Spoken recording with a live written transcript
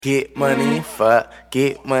Get money and fuck,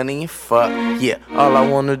 get money and fuck. Yeah, all I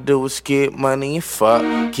wanna do is get money and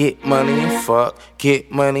fuck. Get money and fuck, get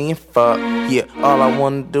money and fuck. Yeah, all I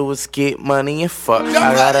wanna do is get money and fuck.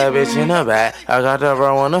 I got a bitch in the back, I got a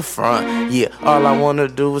row in the front. Yeah, all I wanna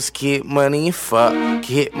do is get money and fuck.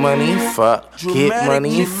 Get money and fuck, get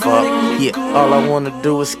money and fuck. Yeah, all I wanna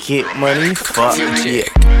do is get money and fuck. Yeah.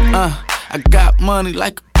 I got money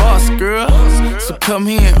like a boss, girl. So come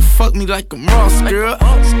here and fuck me like I'm Ross, girl.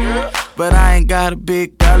 But I ain't got a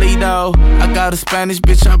big belly though. I got a Spanish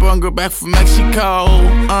bitch, I brung her back from Mexico.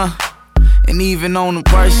 And even on the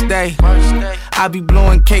worst day, I be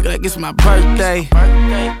blowing cake like it's my birthday.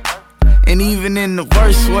 And even in the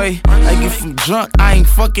worst way, like if I'm drunk, I ain't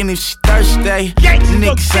fucking if she thirsty. The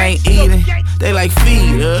niggas ain't eating, they like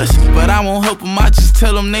feed us. But I won't help them, I just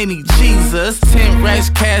tell them they need Jesus. 10 racks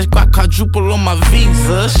cash, got quadruple on my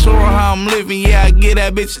visa. Sure how I'm living, yeah, I get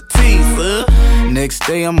that bitch a teaser. Next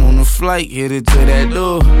day I'm on a flight, headed to that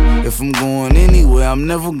door. If I'm going anywhere, I'm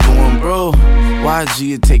never going bro.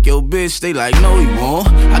 YG take your bitch, they like no he won't.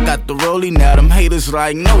 I got the rollie now, them haters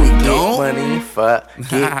like no he don't. Get money and fuck,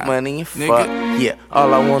 get money and fuck. Yeah,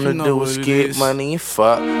 all I wanna do is get money and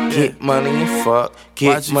fuck. Get money and fuck,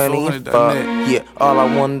 get money and fuck. Yeah, all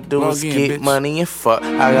I wanna do is get money and fuck.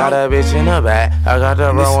 I got a bitch in the back, I got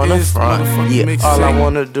a row in the front. Yeah, all I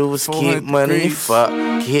wanna do is get money and fuck.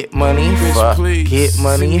 Get money and fuck, get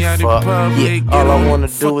money and fuck. Yeah, all I wanna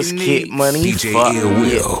do is get money and fuck.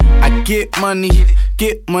 Yeah, I get money,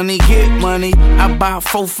 get money, get money. I buy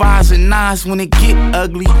 4, 5s and 9s when it get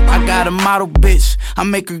ugly. I got a model bitch, I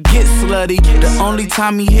make her get slutty. The only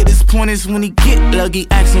time he hit his point is when he get lucky,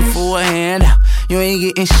 asking for a handout. You ain't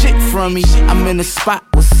getting shit from me. I'm in a spot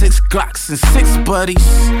with 6 Glocks and 6 buddies.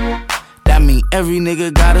 That mean every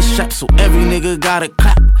nigga got a strap, so every nigga got a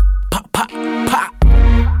clap. Pop, pop, pop.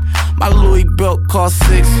 My Louis belt cost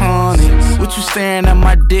 600. What you staring at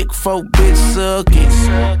my dick for, bitch, suck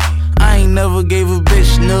it. I ain't never gave a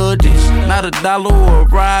bitch nothing. Not a dollar or a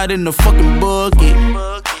ride in the fucking bucket.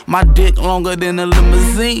 My dick longer than a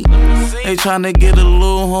limousine. They tryna get a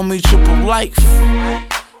little homie triple life.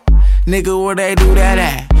 Nigga, where they do that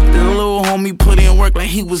at? The little homie put in work like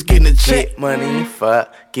he was getting a check. Get money and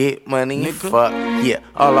fuck, get money and fuck. Yeah,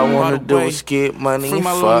 all I wanna do is get money and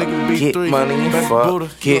fuck. Get money and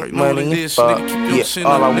fuck, get money and fuck. Yeah,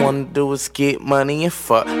 all I wanna do is get money and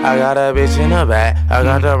fuck. I got a bitch in the back, I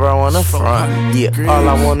got a row in the front. Yeah, all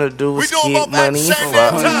I wanna do is get money and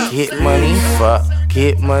fuck. Get money and fuck,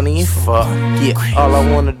 get money and fuck. Yeah, all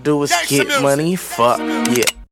I wanna do is get money and fuck. Yeah.